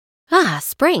Ah,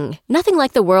 spring. Nothing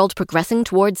like the world progressing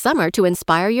towards summer to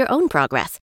inspire your own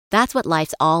progress. That's what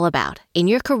life's all about, in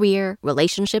your career,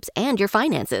 relationships, and your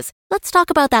finances. Let's talk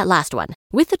about that last one.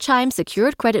 With the Chime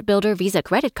Secured Credit Builder Visa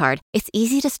Credit Card, it's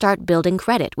easy to start building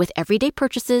credit with everyday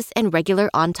purchases and regular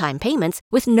on-time payments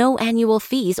with no annual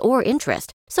fees or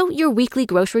interest. So your weekly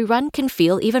grocery run can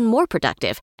feel even more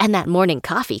productive, and that morning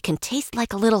coffee can taste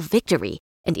like a little victory.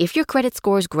 And if your credit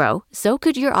scores grow, so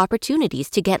could your opportunities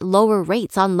to get lower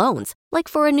rates on loans, like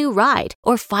for a new ride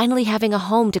or finally having a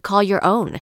home to call your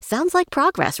own. Sounds like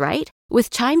progress, right?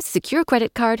 With Chime's Secure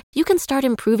Credit Card, you can start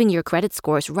improving your credit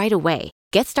scores right away.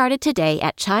 Get started today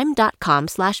at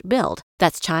chime.com/build.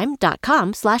 That's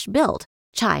chime.com/build.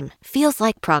 Chime feels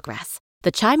like progress.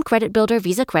 The Chime Credit Builder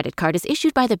Visa Credit Card is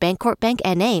issued by the Bancorp Bank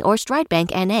N.A. or Stride Bank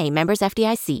N.A. members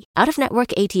FDIC. Out-of-network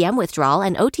ATM withdrawal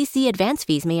and OTC advance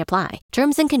fees may apply.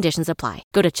 Terms and conditions apply.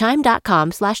 Go to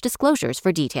chime.com/disclosures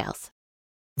for details.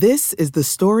 This is the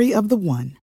story of the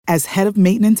one. As head of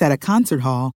maintenance at a concert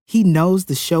hall, he knows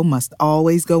the show must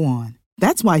always go on.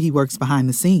 That's why he works behind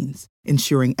the scenes,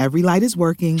 ensuring every light is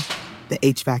working, the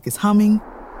HVAC is humming,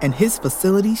 and his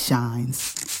facility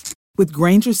shines. With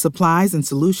Grainger's supplies and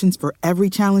solutions for every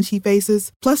challenge he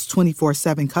faces, plus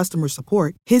 24/7 customer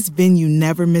support, his venue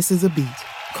never misses a beat.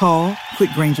 Call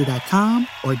quickgrainger.com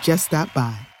or just stop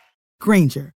by.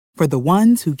 Grainger, for the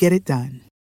ones who get it done.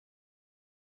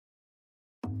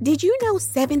 Did you know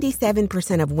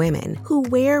 77% of women who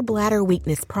wear bladder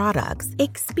weakness products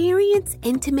experience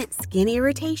intimate skin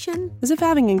irritation? As if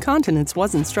having incontinence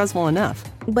wasn't stressful enough.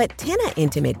 But Tena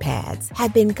Intimate Pads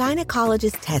have been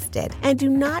gynecologist tested and do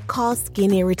not cause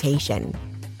skin irritation.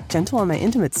 Gentle on my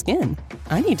intimate skin.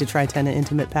 I need to try Tena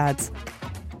Intimate Pads.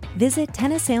 Visit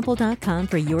TenaSample.com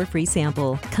for your free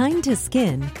sample. Kind to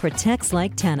skin, protects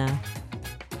like Tena.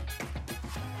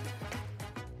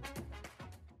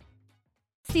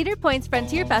 Cedar Point's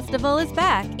Frontier Festival is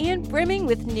back and brimming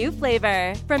with new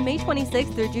flavor. From May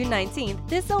 26th through June 19th,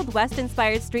 this Old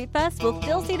West-inspired street fest will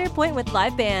fill Cedar Point with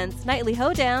live bands, nightly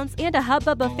hoedowns, and a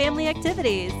hubbub of family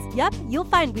activities. Yup, you'll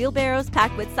find wheelbarrows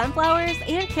packed with sunflowers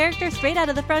and characters straight out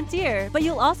of the frontier, but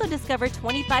you'll also discover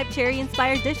 25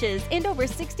 cherry-inspired dishes and over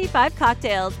 65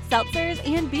 cocktails, seltzers,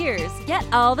 and beers. Get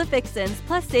all the fixins,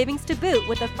 plus savings to boot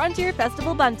with the Frontier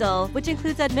Festival Bundle, which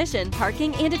includes admission,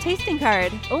 parking, and a tasting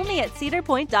card. Only at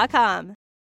cedarpoint.com.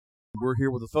 We're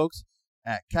here with the folks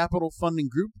at Capital Funding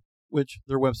Group, which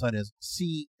their website is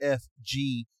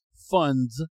cfgfunds.com,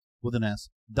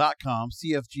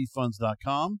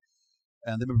 cfgfunds.com,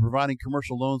 and they've been providing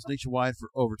commercial loans nationwide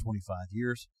for over 25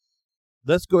 years.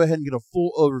 Let's go ahead and get a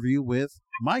full overview with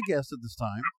my guest at this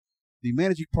time, the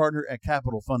managing partner at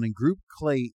Capital Funding Group,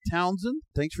 Clay Townsend.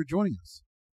 Thanks for joining us.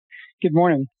 Good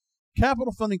morning.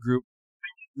 Capital Funding Group.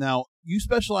 Now, you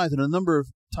specialize in a number of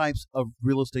types of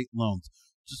real estate loans.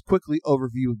 Just quickly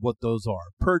overview what those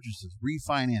are: purchases,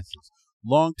 refinances,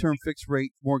 long-term fixed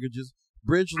rate mortgages,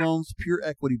 bridge loans, pure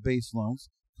equity-based loans,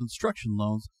 construction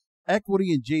loans,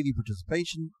 equity and JV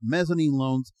participation, mezzanine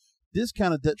loans,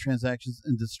 discounted debt transactions,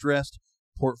 and distressed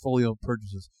portfolio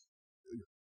purchases.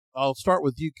 I'll start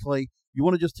with you, Clay. You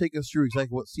want to just take us through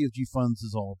exactly what CFG Funds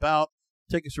is all about?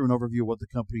 Take us through an overview of what the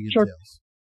company entails.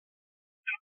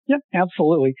 Yep,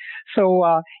 absolutely. So,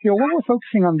 what we're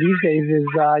focusing on these days is,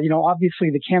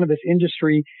 obviously the cannabis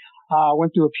industry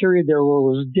went through a period there where it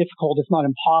was difficult, if not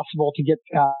impossible, to get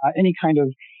any kind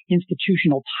of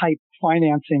institutional type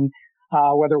financing,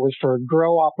 whether it was for a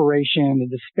grow operation, a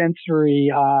dispensary,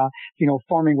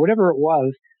 farming, whatever it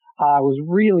was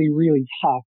really, really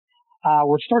tough.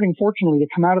 We're starting, fortunately, to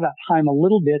come out of that time a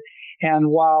little bit.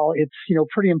 And while it's,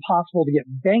 pretty impossible to get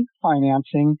bank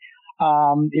financing,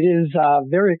 it is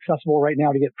very accessible right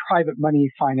now to get private money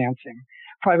financing.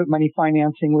 Private money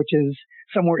financing, which is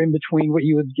somewhere in between what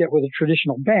you would get with a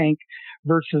traditional bank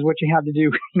versus what you had to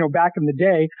do, back in the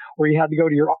day where you had to go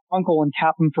to your uncle and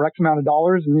tap him for X amount of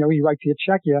dollars, and, he writes you a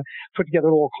check, you put together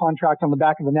a little contract on the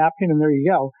back of the napkin, and there you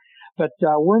go. But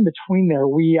we're in between there.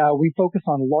 We focus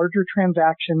on larger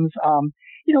transactions.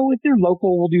 If they're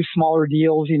local, we'll do smaller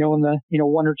deals, in the,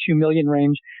 1 or 2 million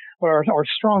range. But our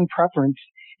strong preference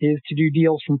is to do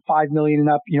deals from 5 million and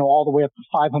up, all the way up to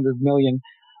 500 million.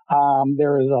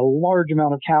 There is a large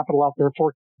amount of capital out there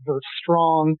for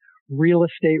strong real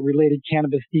estate related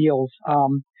cannabis deals.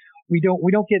 We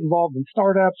don't get involved in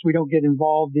startups. We don't get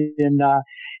involved in,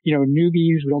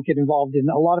 newbies. We don't get involved in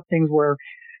a lot of things where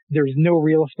there's no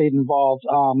real estate involved.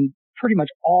 Pretty much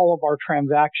all of our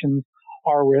transactions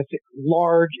are with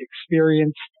large,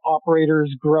 experienced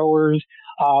operators, growers,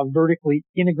 vertically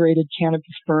integrated cannabis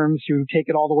firms who take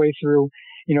it all the way through,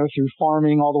 through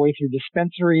farming, all the way through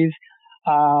dispensaries.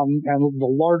 And the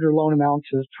larger loan amounts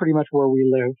is pretty much where we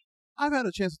live. I've had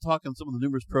a chance to talk on some of the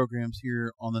numerous programs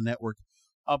here on the network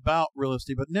about real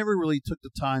estate, but never really took the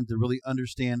time to really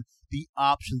understand the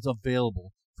options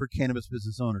available for cannabis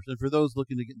business owners. And for those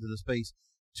looking to get into the space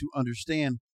to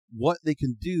understand what they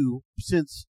can do,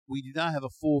 since we do not have a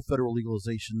full federal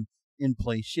legalization in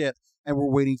place yet, and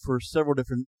we're waiting for several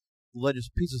different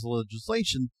pieces of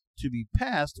legislation to be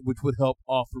passed, which would help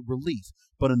offer relief.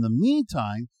 But in the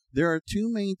meantime, there are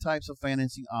two main types of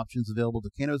financing options available to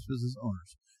cannabis business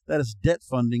owners. That is debt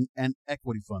funding and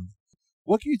equity funding.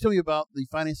 What can you tell me about the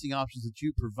financing options that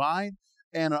you provide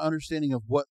and an understanding of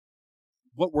what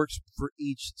works for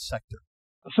each sector?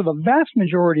 So the vast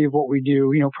majority of what we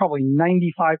do, probably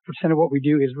 95% of what we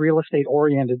do is real estate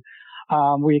oriented.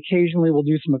 We occasionally will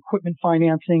do some equipment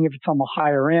financing if it's on the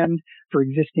higher end for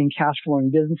existing cash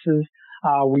flowing businesses.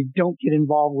 We don't get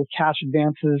involved with cash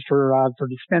advances for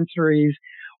dispensaries.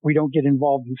 We don't get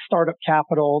involved in startup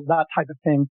capital, that type of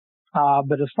thing.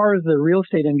 But as far as the real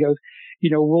estate end goes,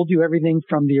 we'll do everything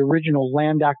from the original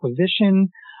land acquisition.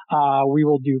 We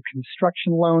will do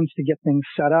construction loans to get things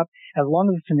set up. As long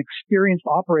as it's an experienced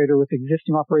operator with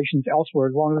existing operations elsewhere,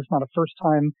 as long as it's not a first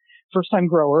time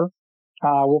grower,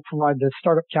 we'll provide the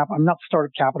not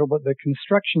startup capital, but the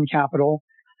construction capital,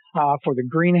 for the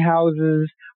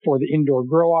greenhouses, for the indoor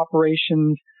grow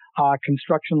operations,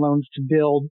 construction loans to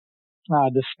build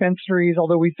dispensaries,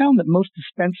 although we found that most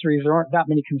dispensaries, there aren't that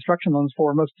many construction loans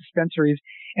for. Most dispensaries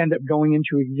end up going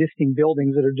into existing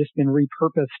buildings that have just been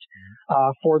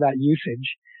repurposed for that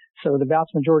usage. So the vast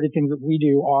majority of things that we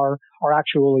do are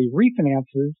actually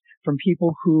refinances from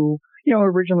people who,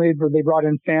 originally they brought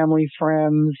in families,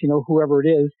 friends, whoever it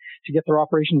is to get their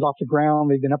operations off the ground.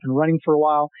 They've been up and running for a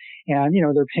while, and,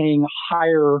 they're paying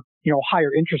higher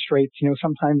interest rates,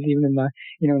 sometimes even in the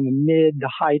mid to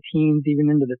high teens, even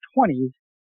into the 20s.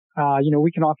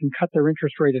 We can often cut their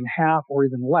interest rate in half or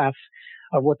even less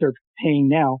of what they're paying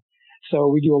now. So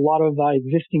we do a lot of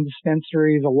existing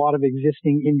dispensaries, a lot of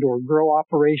existing indoor grow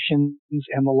operations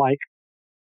and the like.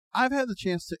 I've had the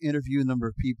chance to interview a number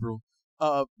of people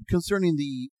concerning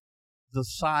the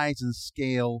size and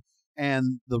scale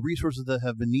and the resources that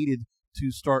have been needed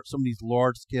to start some of these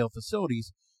large-scale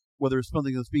facilities, whether it's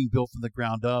something that's being built from the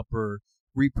ground up or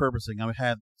repurposing. I've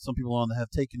had some people on that have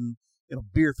taken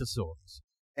beer facilities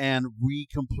and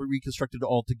reconstructed it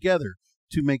all together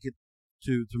to make it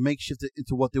to makeshift it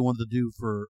into what they wanted to do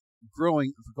for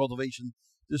growing, for cultivation,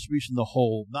 distribution, the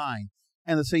whole nine.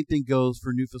 And the same thing goes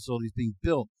for new facilities being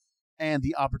built and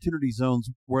the opportunity zones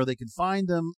where they can find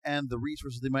them and the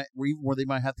resources where they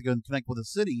might have to go and connect with a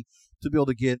city to be able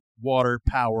to get water,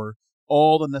 power,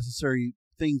 all the necessary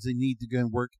things they need to go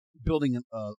and work building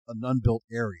an unbuilt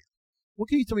area. What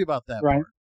can you tell me about that? Right. Part?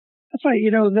 That's right.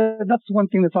 That's one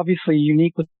thing that's obviously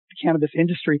unique with the cannabis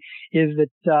industry is that,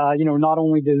 not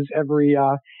only does every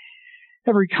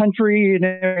country and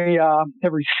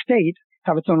every state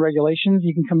have its own regulations,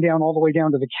 you can come down all the way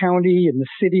down to the county and the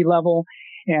city level.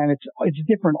 And it's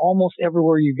different almost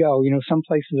everywhere you go. Some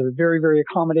places are very, very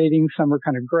accommodating. Some are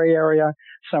kind of gray area.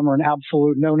 Some are an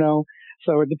absolute no-no.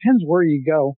 So it depends where you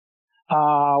go.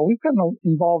 We've gotten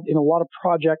involved in a lot of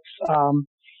projects, down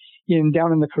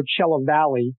in the Coachella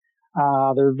Valley.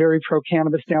 They're very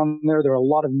pro-cannabis down there. There are a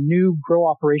lot of new grow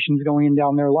operations going in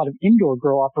down there, a lot of indoor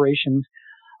grow operations.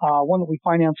 One that we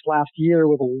financed last year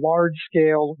with a large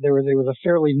scale, there was a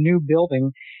fairly new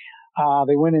building.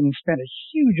 They went in and spent a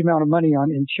huge amount of money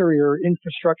on interior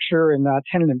infrastructure and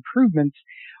tenant improvements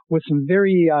with some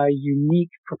very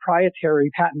unique proprietary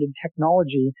patented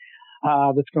technology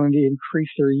that's going to increase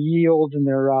their yields and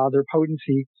their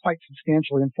potency quite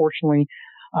substantially. Unfortunately,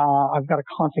 I've got a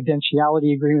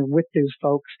confidentiality agreement with those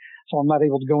folks, so I'm not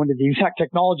able to go into the exact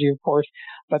technology, of course.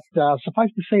 But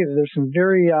suffice to say that there's some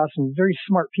very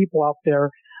smart people out there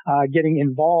getting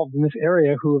involved in this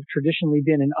area who have traditionally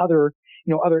been in other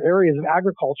areas of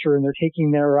agriculture, and they're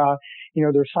taking their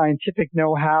scientific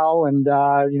know-how and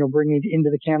bringing it into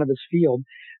the cannabis field.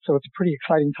 So it's a pretty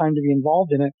exciting time to be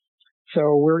involved in it.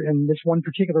 So we're in this one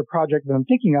particular project that I'm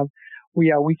thinking of.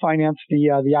 We financed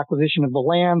the acquisition of the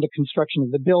land, the construction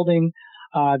of the building,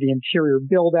 the interior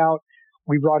build out.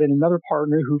 We brought in another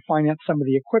partner who financed some of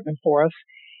the equipment for us.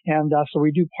 And so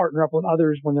we do partner up with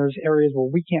others when there's areas where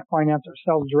we can't finance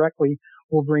ourselves directly.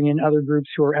 We'll bring in other groups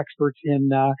who are experts in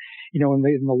the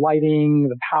lighting,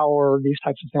 the power, these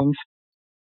types of things.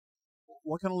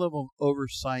 What kind of level of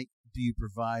oversight do you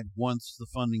provide once the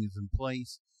funding is in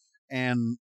place,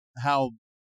 and how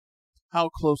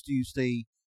close do you stay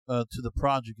to the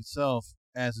project itself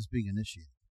as it's being initiated?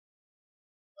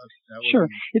 Sure,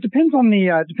 it depends on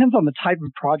the type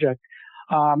of project.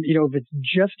 If it's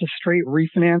just a straight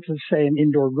refinance of, say, an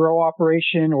indoor grow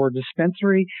operation or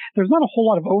dispensary, there's not a whole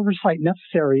lot of oversight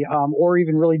necessary, or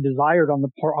even really desired on the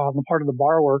part of the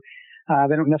borrower.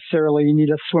 They don't necessarily need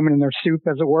us swimming in their soup,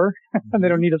 as it were, and they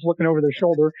don't need us looking over their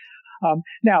shoulder.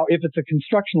 Now, if it's a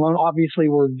construction loan, obviously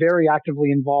we're very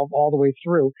actively involved all the way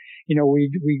through.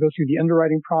 We go through the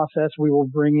underwriting process. We will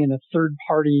bring in a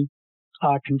third-party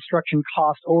construction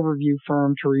cost overview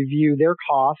firm to review their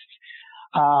costs.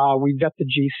 We vet the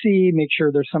GC, make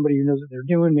sure there's somebody who knows what they're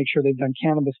doing, make sure they've done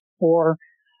cannabis before.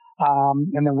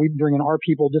 And then we bring in our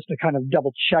people just to kind of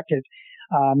double check it,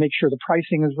 make sure the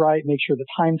pricing is right, make sure the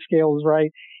time scale is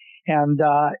right. And,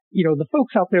 the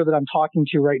folks out there that I'm talking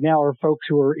to right now are folks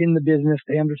who are in the business.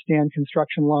 They understand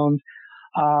construction loans.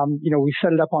 We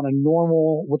set it up on a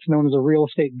normal, what's known as a real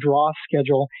estate draw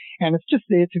schedule. And it's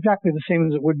exactly the same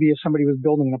as it would be if somebody was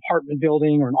building an apartment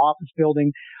building or an office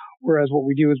building. Whereas what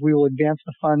we do is we will advance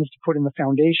the funds to put in the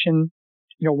foundation.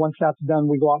 Once that's done,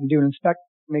 we go out and do an inspection,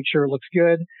 make sure it looks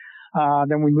good.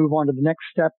 Then we move on to the next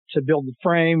step to build the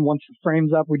frame. Once the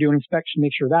frame's up, we do an inspection,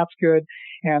 make sure that's good.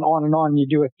 And on. You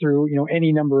do it through,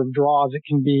 any number of draws. It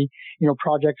can be,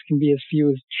 projects can be as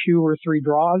few as 2 or 3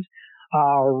 draws.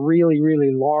 Really,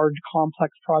 really large,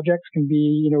 complex projects can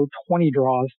be, 20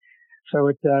 draws. So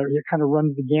it kind of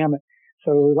runs the gamut.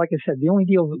 So like I said, the only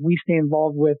deals that we stay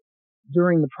involved with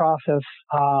during the process,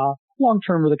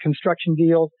 long-term, are the construction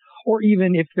deals, or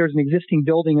even if there's an existing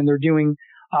building and they're doing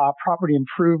property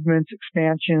improvements,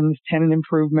 expansions, tenant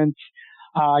improvements,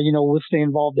 we'll stay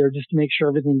involved there just to make sure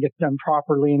everything gets done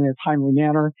properly and in a timely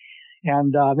manner.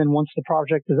 And then once the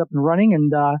project is up and running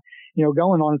and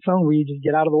going on its own, we just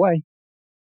get out of the way.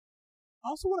 I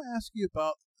also want to ask you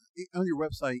about, on your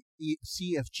website,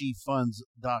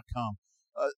 cfgfunds.com,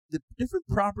 the different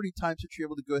property types that you're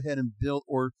able to go ahead and build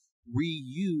or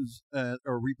reuse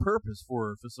or repurpose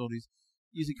for facilities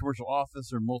using commercial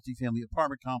office or multifamily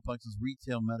apartment complexes,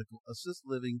 retail, medical, assisted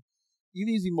living,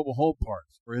 even using mobile home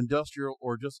parks or industrial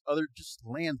or just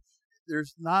land.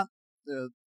 There's not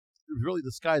really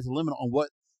the sky's the limit on what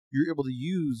you're able to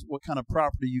use, what kind of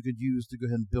property you could use to go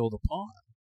ahead and build upon.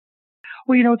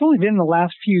 Well, it's only been in the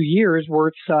last few years where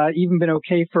it's even been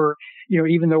okay for,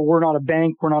 even though we're not a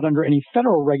bank, we're not under any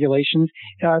federal regulations,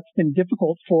 it's been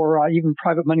difficult for even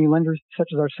private money lenders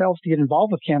such as ourselves to get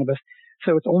involved with cannabis.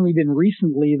 So it's only been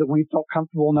recently that we felt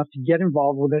comfortable enough to get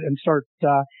involved with it and start,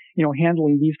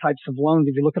 handling these types of loans.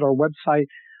 If you look at our website,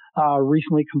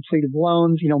 recently completed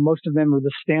loans, most of them are the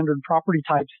standard property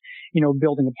types,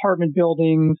 building apartment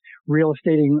buildings,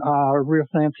 refinancing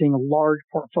large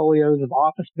portfolios of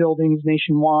office buildings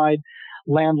nationwide,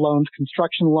 land loans,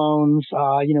 construction loans,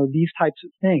 these types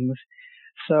of things.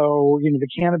 So, the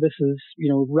cannabis is,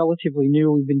 relatively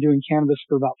new. We've been doing cannabis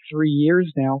for about 3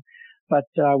 years now, but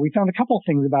we found a couple of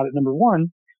things about it. Number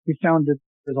one, we found that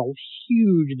there's a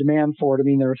huge demand for it. I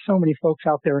mean, there are so many folks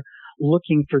out there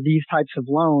looking for these types of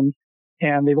loans,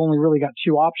 and they've only really got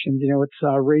 2 options. It's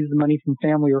raise the money from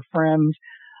family or friends,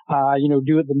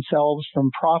 do it themselves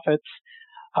from profits,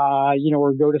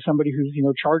 or go to somebody who's,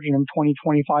 charging them 20,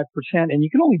 25%. And you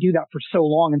can only do that for so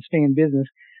long and stay in business.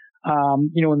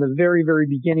 In the very, very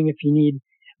beginning, if you need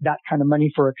that kind of money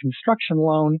for a construction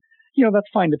loan, that's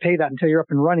fine to pay that until you're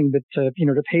up and running. But to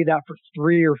pay that for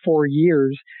 3 or 4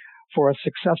 years for a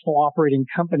successful operating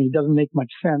company doesn't make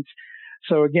much sense.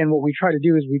 So again, what we try to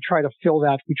do is we try to fill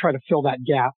that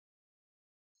gap.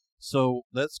 So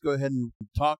let's go ahead and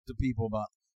talk to people about,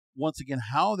 once again,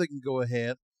 how they can go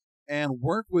ahead and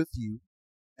work with you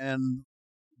and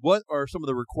what are some of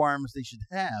the requirements they should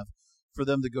have for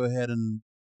them to go ahead and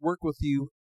work with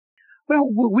you. Well,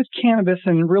 with cannabis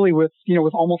and really with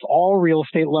almost all real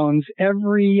estate loans,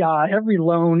 every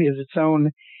loan is its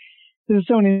own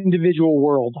individual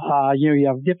world. You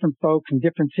have different folks in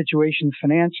different situations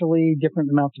financially, different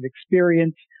amounts of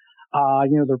experience.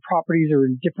 Their properties are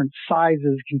in different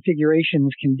sizes,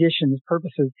 configurations, conditions,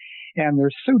 purposes, and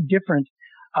they're so different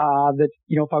that,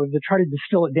 if I was to try to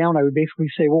distill it down, I would basically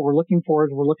say what we're looking for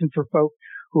is we're looking for folk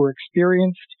who are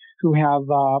experienced, who have,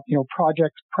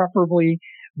 projects preferably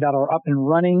that are up and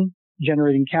running,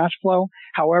 generating cash flow.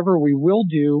 However, we will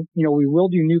do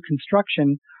new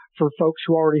construction for folks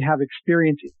who already have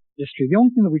experience in the industry. The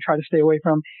only thing that we try to stay away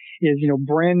from is,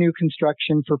 brand new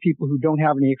construction for people who don't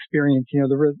have any experience.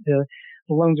 The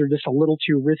loans are just a little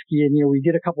too risky. And, we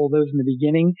did a couple of those in the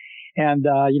beginning and,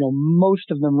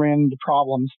 most of them ran into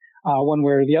problems, one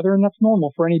way or the other. And that's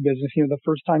normal for any business. The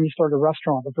first time you start a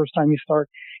restaurant, the first time you start,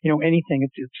 anything,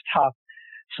 it's tough.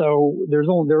 So there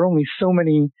are only so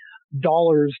many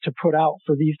dollars to put out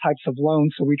for these types of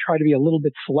loans. So we try to be a little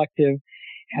bit selective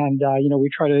And, we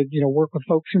try to, work with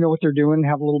folks who know what they're doing,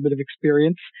 have a little bit of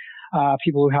experience,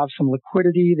 people who have some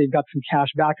liquidity, they've got some cash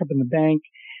backup in the bank,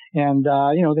 and,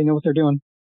 they know what they're doing.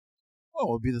 Well,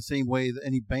 it would be the same way that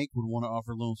any bank would want to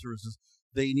offer loan services.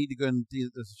 They need to go and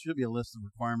there should be a list of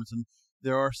requirements, and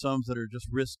there are some that are just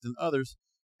risked than others.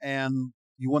 And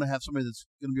you want to have somebody that's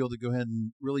going to be able to go ahead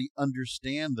and really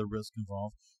understand the risk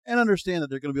involved and understand that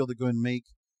they're going to be able to go and make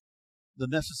the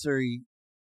necessary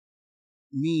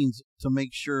means to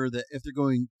make sure that if they're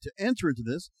going to enter into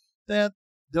this, that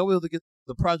they'll be able to get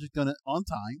the project done on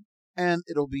time, and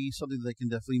it'll be something that they can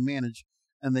definitely manage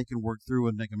and they can work through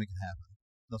and they can make it happen.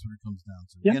 That's what it comes down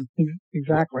to. Yeah, Again,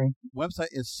 exactly.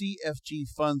 Website is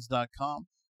cfgfunds.com.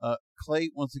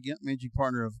 Clay, once again, managing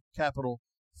partner of Capital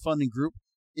Funding Group.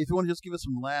 If you want to just give us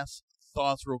some last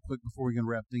thoughts real quick before we can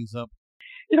wrap things up.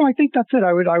 I think that's it.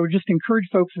 I would just encourage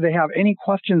folks, if they have any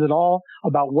questions at all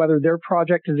about whether their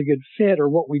project is a good fit or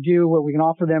what we do, what we can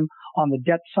offer them on the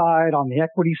debt side, on the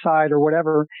equity side, or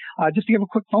whatever, just to give a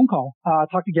quick phone call.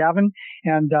 Talk to Gavin,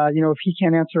 and if he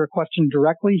can't answer a question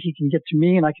directly, he can get to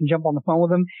me, and I can jump on the phone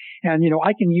with him. And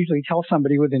I can usually tell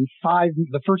somebody within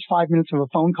the first 5 minutes of a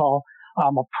phone call,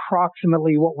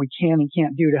 approximately what we can and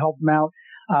can't do to help them out.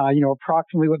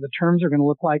 Approximately what the terms are going to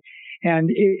look like, and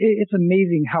it's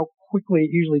amazing how quickly it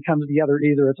usually comes together.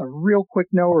 Either it's a real quick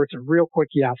no or it's a real quick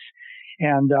yes.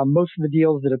 And most of the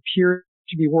deals that appear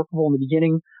to be workable in the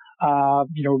beginning,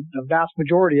 the vast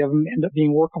majority of them end up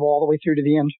being workable all the way through to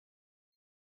the end.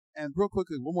 And real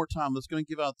quickly, one more time, let's go and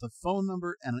give out the phone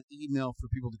number and an email for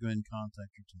people to go ahead and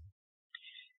contact your team.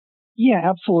 Yeah,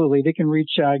 absolutely. They can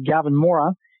reach Gavin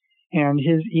Mora, and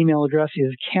his email address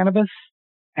is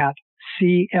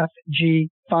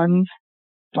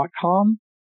cannabis@cfgfunds.com.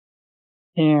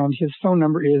 And his phone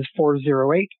number is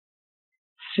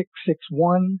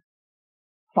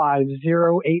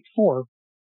 408-661-5084.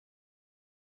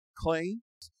 Clay,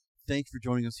 thank you for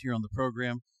joining us here on the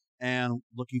program, and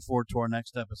looking forward to our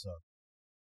next episode.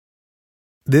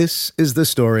 This is the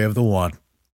story of the one.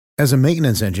 As a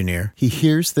maintenance engineer, he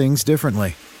hears things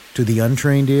differently. To the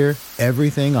untrained ear,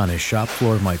 everything on his shop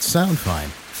floor might sound fine,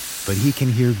 but he can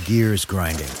hear gears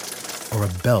grinding or a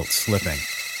belt slipping.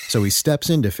 So he steps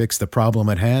in to fix the problem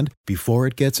at hand before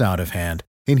it gets out of hand.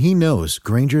 And he knows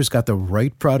Grainger's got the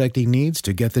right product he needs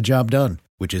to get the job done,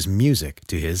 which is music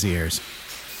to his ears.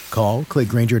 Call, click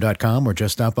Grainger.com, or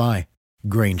just stop by.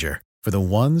 Grainger, for the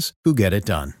ones who get it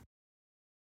done.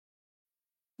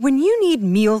 When you need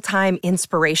mealtime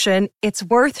inspiration, it's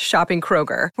worth shopping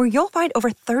Kroger, where you'll find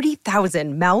over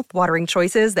 30,000 mouth-watering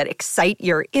choices that excite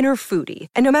your inner foodie.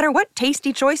 And no matter what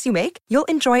tasty choice you make, you'll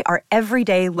enjoy our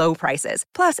everyday low prices,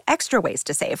 plus extra ways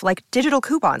to save, like digital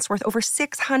coupons worth over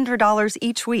 $600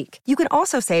 each week. You can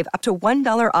also save up to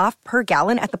 $1 off per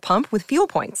gallon at the pump with fuel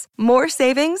points. More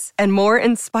savings and more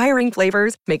inspiring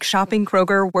flavors make shopping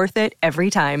Kroger worth it every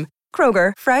time.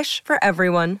 Kroger, fresh for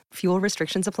everyone. Fuel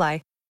restrictions apply.